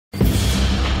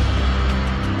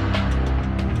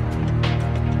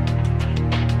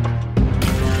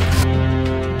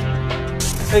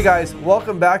Hey guys,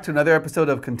 welcome back to another episode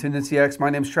of Contingency X. My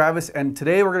name's Travis, and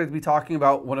today we're going to be talking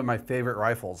about one of my favorite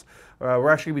rifles. We're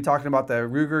actually going to be talking about the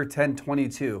Ruger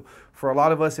 10/22. For a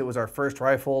lot of us, it was our first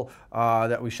rifle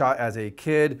that we shot as a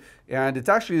kid, and it's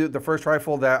actually the first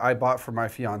rifle that I bought for my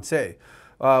fiance.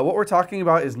 What we're talking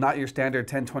about is not your standard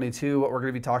 10/22. What we're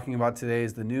going to be talking about today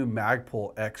is the new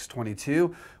MAGPUL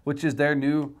X-22, which is their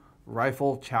new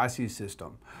rifle chassis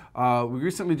system. We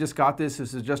recently just got this.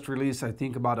 This is just released, I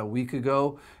think, about a week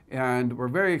ago, and we're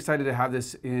very excited to have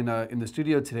this in the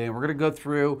studio today. And we're going to go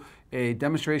through a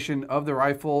demonstration of the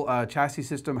rifle chassis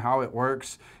system, how it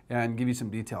works, and give you some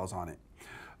details on it.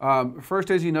 First,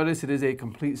 as you notice, it is a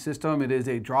complete system. It is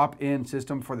a drop-in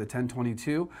system for the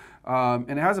 10/22,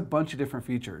 and it has a bunch of different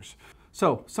features.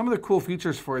 So some of the cool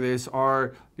features for this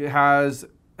are it has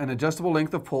an adjustable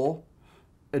length of pull,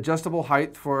 adjustable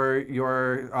height for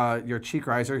your cheek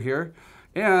riser here,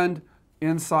 and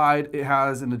inside it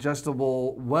has an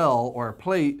adjustable well or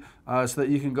plate so that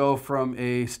you can go from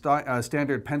a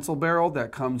standard pencil barrel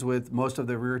that comes with most of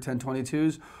the Ruger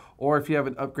 10/22s, or if you have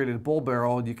an upgraded bull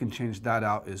barrel, you can change that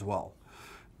out as well.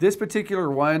 This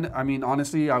particular one, I mean,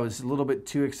 honestly, I was a little bit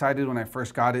too excited when I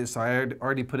first got it, so I had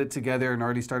already put it together and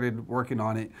already started working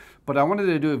on it. But I wanted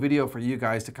to do a video for you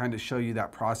guys to kind of show you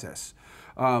that process.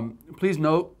 Please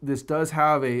note, this does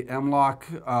have a M-LOK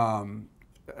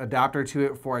adapter to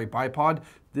it for a bipod.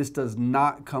 This does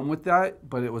not come with that,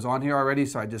 but it was on here already,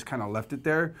 so I just kind of left it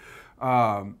there.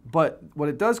 But what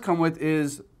it does come with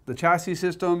is the chassis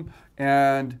system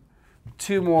and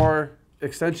two more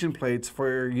extension plates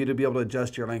for you to be able to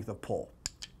adjust your length of pull.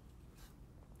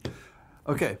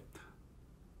 Okay,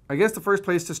 I guess the first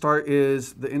place to start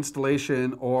is the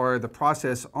installation or the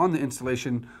process on the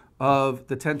installation of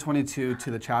the 10/22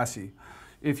 to the chassis.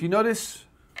 If you notice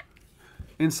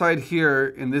inside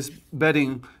here in this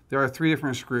bedding, there are 3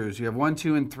 different screws. You have 1,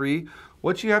 2, and 3.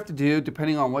 What you have to do,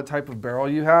 depending on what type of barrel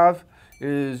you have,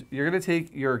 is you're gonna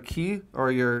take your key or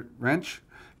your wrench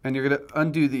and you're gonna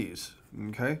undo these,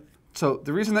 okay? So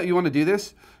the reason that you wanna do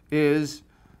this is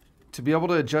to be able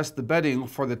to adjust the bedding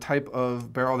for the type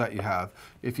of barrel that you have.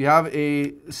 If you have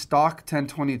a stock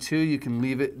 10/22, you can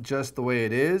leave it just the way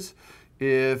it is.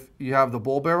 If you have the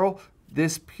bull barrel,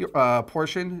 this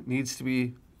portion needs to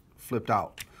be flipped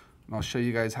out. And I'll show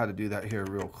you guys how to do that here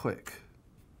real quick.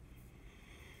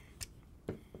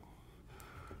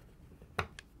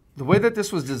 The way that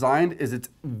this was designed is it's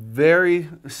very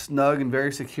snug and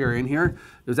very secure in here.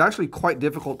 It was actually quite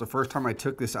difficult the first time I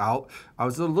took this out. I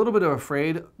was a little bit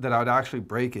afraid that I would actually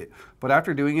break it. But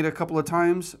after doing it a couple of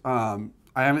times, I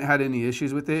haven't had any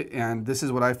issues with it, and this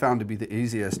is what I found to be the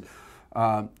easiest.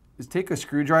 Is take a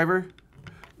screwdriver,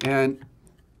 and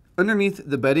underneath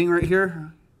the bedding right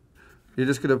here, you're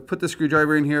just gonna put the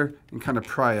screwdriver in here and kind of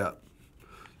pry up.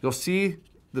 You'll see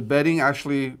the bedding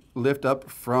actually lift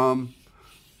up from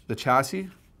the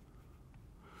chassis.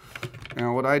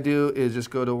 And what I do is just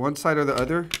go to one side or the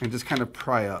other and just kind of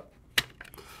pry up.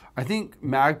 I think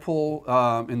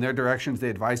MAGPUL, in their directions, they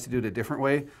advise to do it a different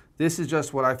way. This is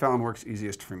just what I found works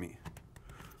easiest for me.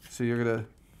 So you're gonna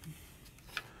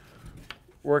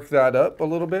work that up a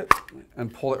little bit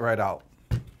and pull it right out.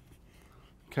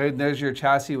 Okay, there's your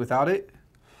chassis without it.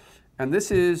 And this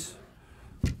is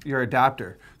your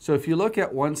adapter. So if you look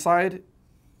at one side,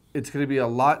 it's gonna be a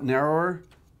lot narrower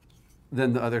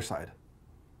than the other side,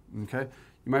 okay?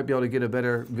 You might be able to get a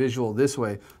better visual this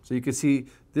way. So you can see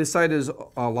this side is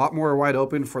a lot more wide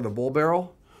open for the bull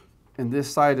barrel, and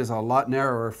this side is a lot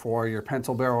narrower for your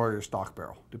pencil barrel or your stock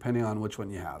barrel, depending on which one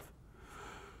you have.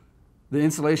 The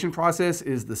installation process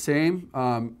is the same.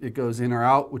 It goes in or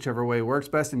out, whichever way works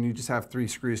best, and you just have 3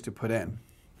 screws to put in.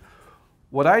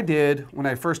 What I did when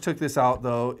I first took this out,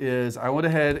 though, is I went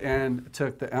ahead and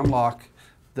took the M-LOK,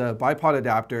 the bipod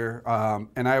adapter,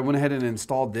 and I went ahead and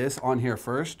installed this on here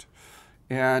first.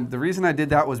 And the reason I did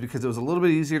that was because it was a little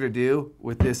bit easier to do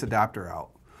with this adapter out.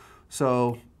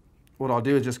 So what I'll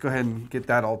do is just go ahead and get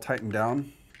that all tightened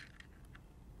down.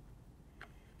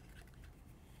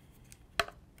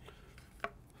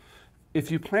 If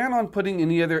you plan on putting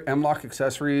any other M-LOK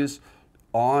accessories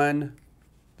on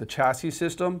the chassis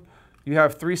system, you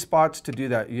have 3 spots to do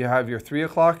that. You have your 3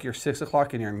 o'clock, your 6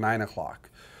 o'clock, and your 9 o'clock.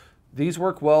 These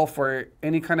work well for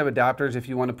any kind of adapters. If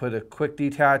you want to put a quick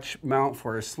detach mount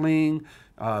for a sling,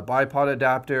 bipod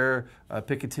adapter, a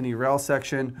Picatinny rail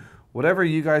section, whatever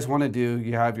you guys want to do,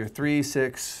 you have your 3,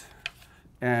 6,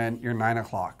 and your 9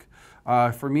 o'clock.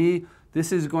 For me,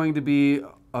 this is going to be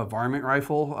a varmint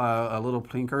rifle, a little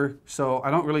plinker, so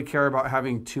I don't really care about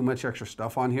having too much extra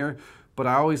stuff on here. but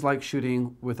I always like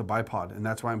shooting with a bipod, and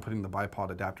that's why I'm putting the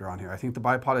bipod adapter on here. I think the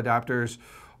bipod adapters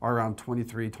are around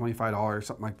 $23, $25,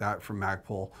 something like that from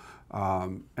MAGPUL,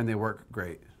 and they work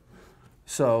great.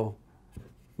 So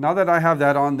now that I have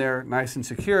that on there nice and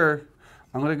secure,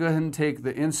 I'm going to go ahead and take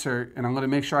the insert, and I'm going to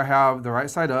make sure I have the right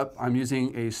side up. I'm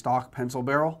using a stock pencil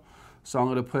barrel, so I'm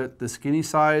going to put the skinny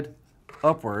side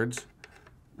upwards.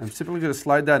 I'm simply going to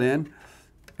slide that in,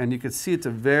 and you can see it's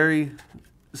a very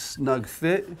snug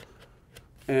fit,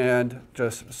 and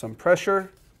just some pressure,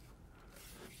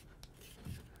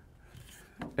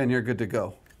 and you're good to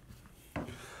go.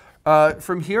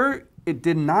 From here, it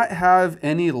did not have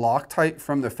any Loctite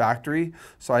from the factory,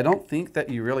 so I don't think that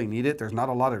you really need it. There's not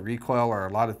a lot of recoil or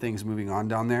a lot of things moving on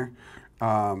down there.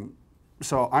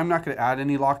 So I'm not going to add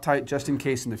any Loctite just in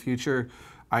case in the future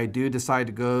I do decide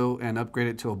to go and upgrade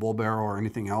it to a bull barrel or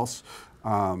anything else.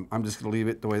 I'm just going to leave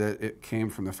it the way that it came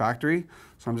from the factory.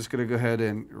 So I'm just going to go ahead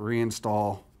and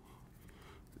reinstall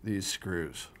these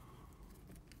screws.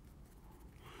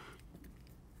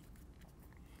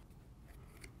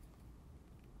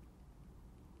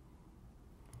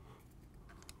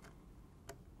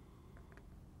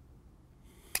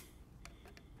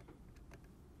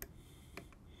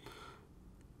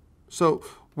 So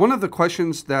one of the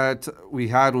questions that we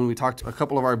had when we talked to a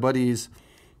couple of our buddies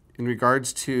in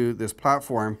regards to this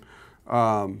platform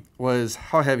was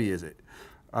how heavy is it?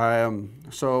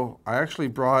 So I actually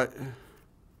brought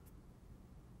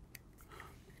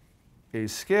a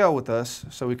scale with us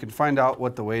so we can find out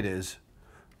what the weight is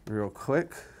real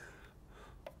quick.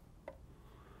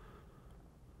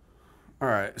 All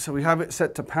right, so we have it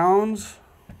set to pounds.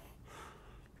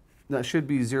 That should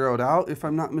be zeroed out if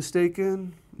I'm not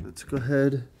mistaken. Let's go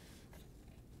ahead.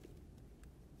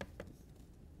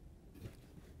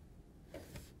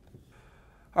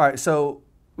 All right, so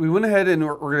we went ahead and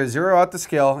we're going to zero out the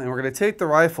scale, and we're going to take the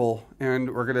rifle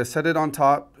and we're going to set it on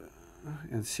top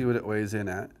and see what it weighs in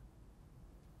at.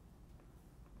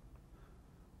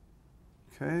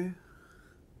 Okay.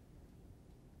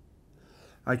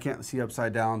 I can't see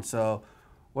upside down, so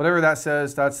whatever that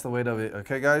says, that's the weight of it.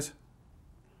 Okay, guys?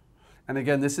 And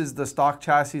again, this is the stock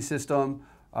chassis system.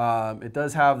 It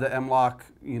does have the M-LOK,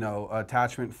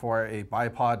 attachment for a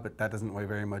bipod, but that doesn't weigh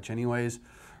very much anyways.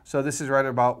 So this is right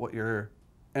about what your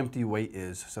empty weight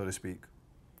is, so to speak.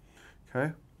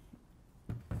 Okay.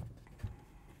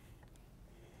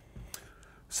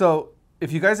 So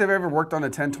if you guys have ever worked on a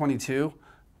 1022,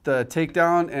 the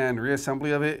takedown and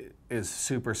reassembly of it is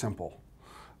super simple.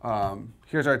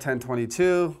 Here's our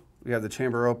 1022. We have the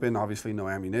chamber open, obviously no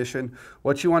ammunition.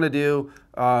 What you want to do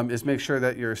is make sure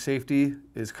that your safety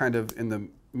is kind of in the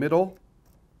middle,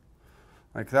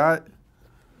 like that.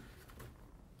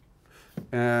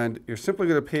 And you're simply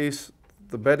going to paste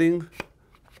the bedding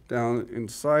down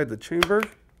inside the chamber,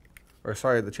 or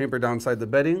sorry, the chamber down inside the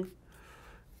bedding.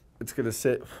 It's going to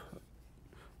sit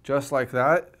just like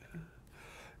that.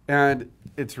 And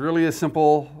it's really as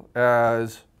simple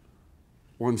as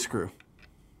one screw.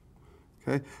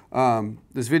 Okay,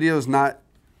 this video is not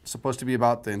supposed to be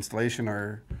about the installation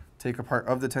or take apart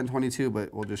of the 1022,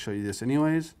 but we'll just show you this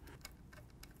anyways.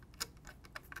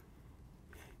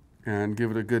 And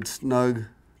give it a good snug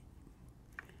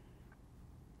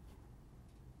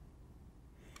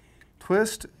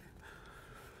twist.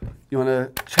 You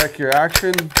want to check your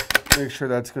action, make sure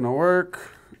that's going to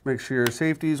work, make sure your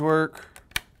safeties work.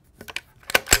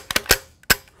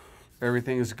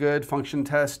 Everything is good, function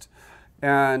test,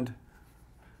 and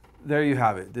there you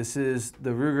have it. This is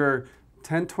the Ruger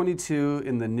 1022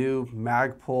 in the new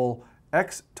MAGPUL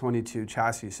X-22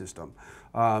 chassis system.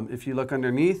 If you look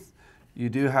underneath, you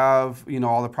do have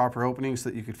all the proper openings so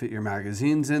that you could fit your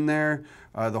magazines in there,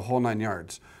 the whole 9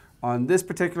 yards. On this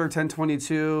particular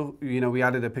 1022, we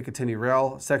added a Picatinny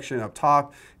rail section up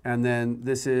top, and then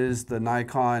this is the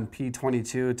Nikon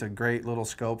P22. It's a great little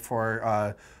scope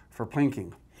for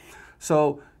plinking.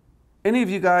 So any of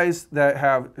you guys that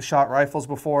have shot rifles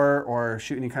before or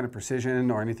shoot any kind of precision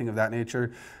or anything of that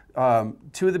nature,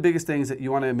 two of the biggest things that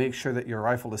you want to make sure that your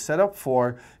rifle is set up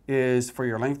for is for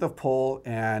your length of pull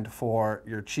and for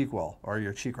your cheek well or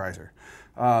your cheek riser.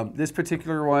 This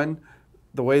particular one,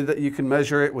 the way that you can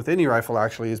measure it with any rifle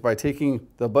actually is by taking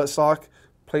the buttstock,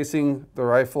 placing the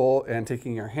rifle and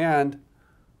taking your hand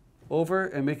over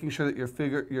and making sure that your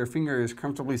finger is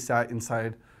comfortably sat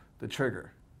inside the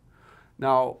trigger.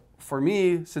 Now, for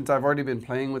me, since I've already been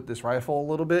playing with this rifle a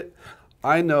little bit,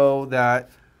 I know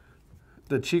that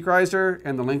the cheek riser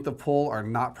and the length of pull are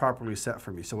not properly set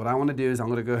for me. So what I want to do is I'm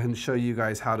going to go ahead and show you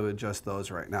guys how to adjust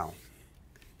those right now.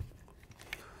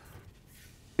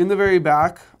 In the very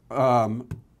back on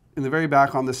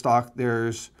the stock,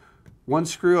 there's one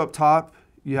screw up top,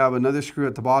 you have another screw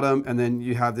at the bottom, and then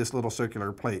you have this little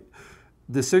circular plate.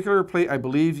 The circular plate, I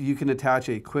believe you can attach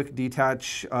a quick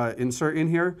detach insert in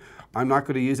here. I'm not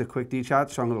going to use a quick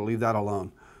detach, so I'm going to leave that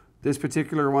alone. This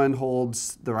particular one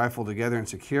holds the rifle together and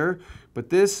secure, but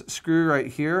this screw right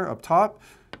here up top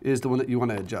is the one that you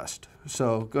want to adjust.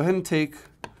 So go ahead and take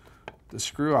the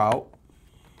screw out.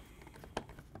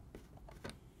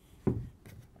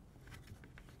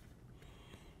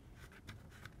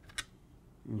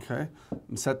 Okay,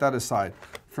 and set that aside.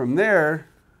 From there,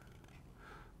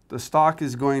 the stock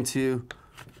is going to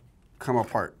come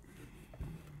apart.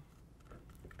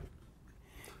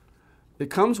 It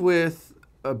comes with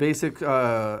a basic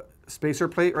spacer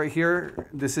plate right here.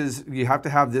 You have to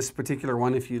have this particular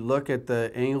one. If you look at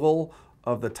the angle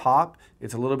of the top,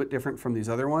 it's a little bit different from these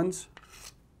other ones.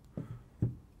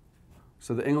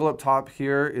 So the angle up top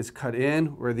here is cut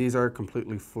in, where these are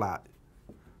completely flat.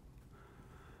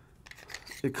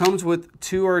 It comes with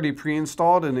 2 already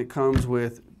pre-installed, and it comes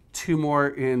with 2 more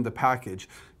in the package.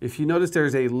 If you notice,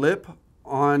 there's a lip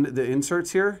on the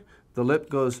inserts here. The lip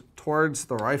goes towards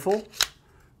the rifle.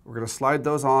 We're going to slide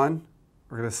those on.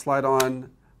 We're going to slide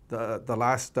on the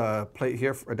last plate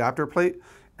here, adapter plate,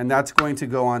 and that's going to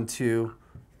go onto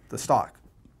the stock.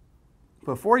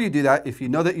 Before you do that, if you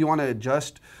know that you want to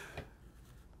adjust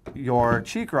your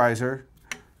cheek riser,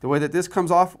 the way that this comes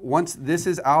off, once this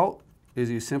is out, is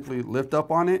you simply lift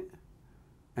up on it,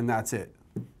 and that's it.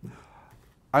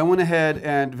 I went ahead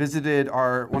and visited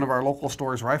one of our local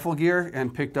stores, Rifle Gear,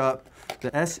 and picked up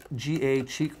the SGA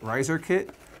cheek riser kit.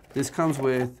 This comes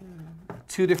with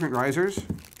 2 different risers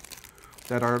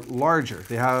that are larger.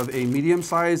 They have a medium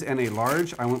size and a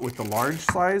large. I went with the large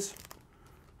size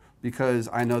because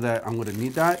I know that I'm going to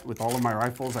need that. With all of my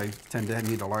rifles, I tend to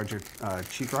need a larger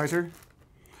cheek riser.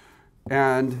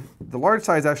 And the large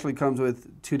size actually comes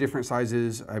with 2 different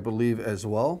sizes, I believe, as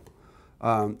well.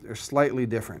 They're slightly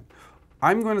different.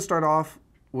 I'm going to start off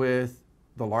with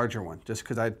the larger one, just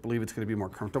because I believe it's going to be more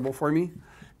comfortable for me.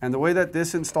 And the way that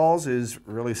this installs is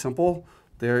really simple.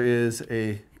 There is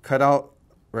a cutout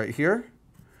right here.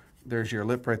 There's your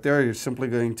lip right there. You're simply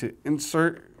going to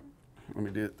insert, let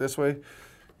me do it this way.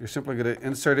 You're simply going to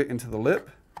insert it into the lip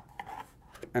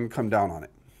and come down on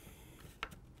it.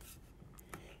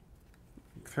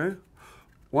 Okay.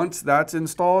 Once that's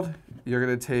installed, you're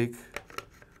going to take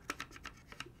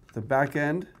the back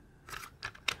end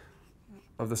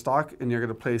of the stock and you're going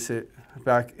to place it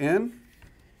back in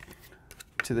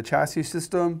to the chassis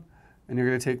system, and you're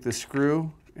going to take the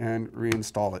screw and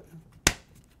reinstall it.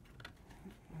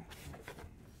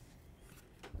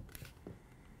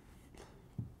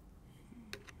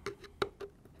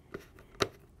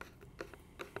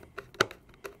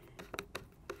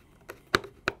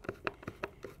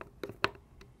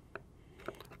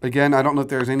 Again, I don't know if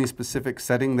there's any specific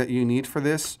setting that you need for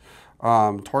this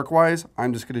torque-wise.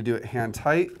 I'm just going to do it hand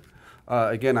tight.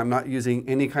 Again, I'm not using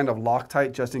any kind of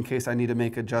Loctite just in case I need to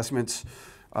make adjustments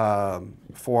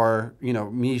for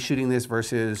me shooting this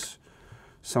versus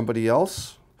somebody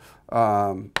else.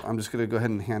 I'm just going to go ahead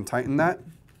and hand tighten that.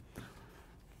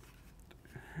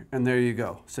 And there you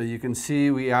go. So you can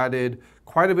see we added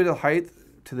quite a bit of height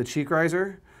to the cheek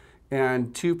riser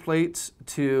and 2 plates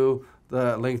to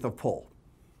the length of pull.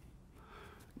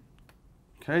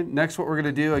 Okay, next what we're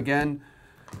going to do, again,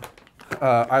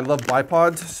 I love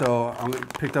bipods, so I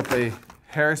picked up a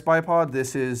Harris bipod.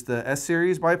 This is the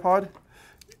S-Series bipod,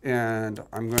 and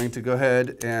I'm going to go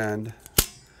ahead and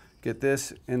get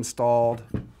this installed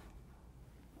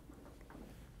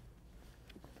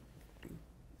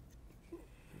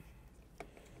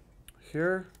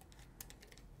here.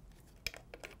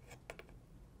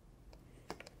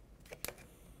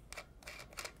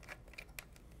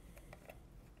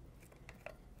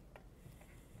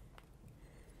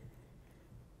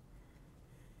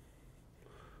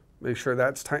 Make sure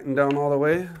that's tightened down all the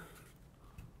way.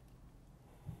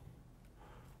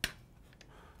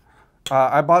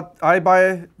 I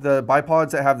buy the bipods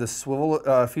that have the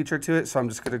swivel feature to it, so I'm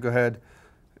just going to go ahead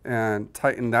and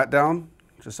tighten that down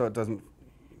just so it doesn't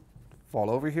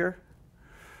fall over here.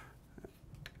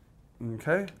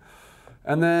 Okay.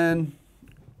 And then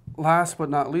last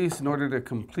but not least, in order to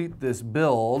complete this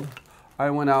build, I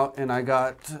went out and I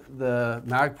got the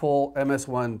MAGPUL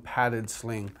MS1 padded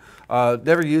sling.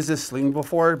 Never used this sling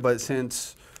before, but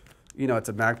since it's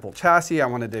a MAGPUL chassis, I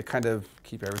wanted to kind of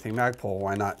keep everything MAGPUL.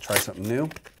 Why not try something new?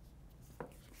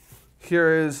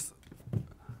 Here is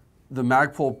the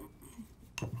MAGPUL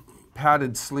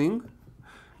padded sling,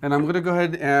 and I'm going to go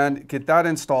ahead and get that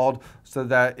installed so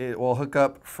that it will hook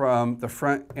up from the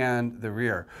front and the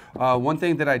rear. One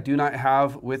thing that I do not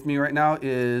have with me right now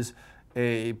is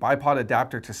a bipod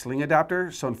adapter to sling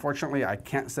adapter. So unfortunately, I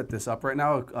can't set this up right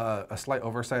now. A slight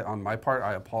oversight on my part.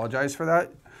 I apologize for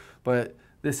that. But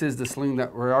this is the sling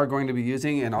that we are going to be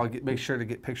using, and I'll make sure to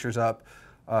get pictures up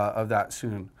of that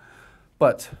soon.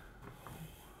 But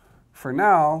for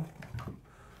now,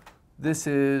 this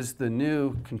is the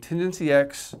new Contingency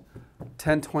X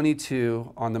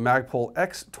 1022 on the MAGPUL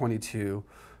X-22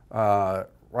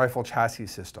 rifle chassis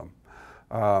system.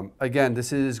 Again,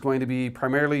 this is going to be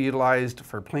primarily utilized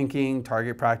for plinking,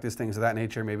 target practice, things of that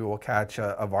nature. Maybe we'll catch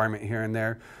a varmint here and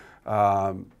there.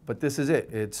 But this is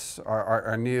it. It's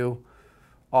our new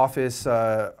office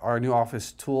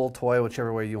tool, toy,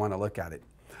 whichever way you want to look at it.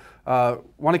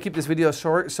 Want to keep this video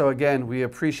short, so again, we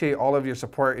appreciate all of your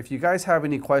support. If you guys have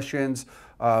any questions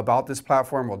about this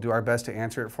platform, we'll do our best to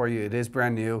answer it for you. It is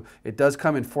brand new. It does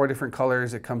come in 4 different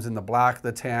colors. It comes in the black,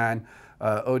 the tan,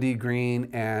 OD green,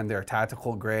 and their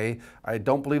tactical gray. I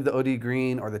don't believe the OD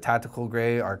green or the tactical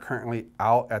gray are currently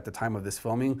out at the time of this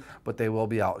filming, but they will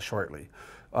be out shortly.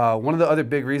 One of the other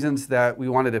big reasons that we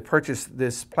wanted to purchase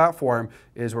this platform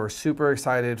is we're super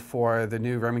excited for the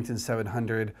new Remington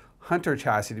 700 Hunter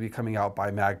chassis to be coming out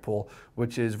by MAGPUL,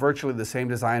 which is virtually the same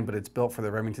design, but it's built for the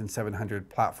Remington 700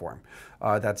 platform.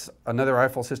 That's another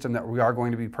rifle system that we are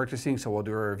going to be purchasing, so we'll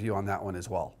do a review on that one as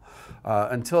well.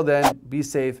 Until then, be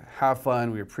safe, have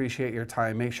fun. We appreciate your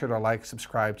time. Make sure to like,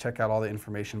 subscribe, check out all the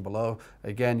information below.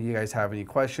 Again, you guys have any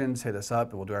questions, hit us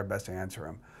up, and we'll do our best to answer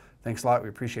them. Thanks a lot. We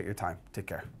appreciate your time. Take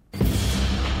care.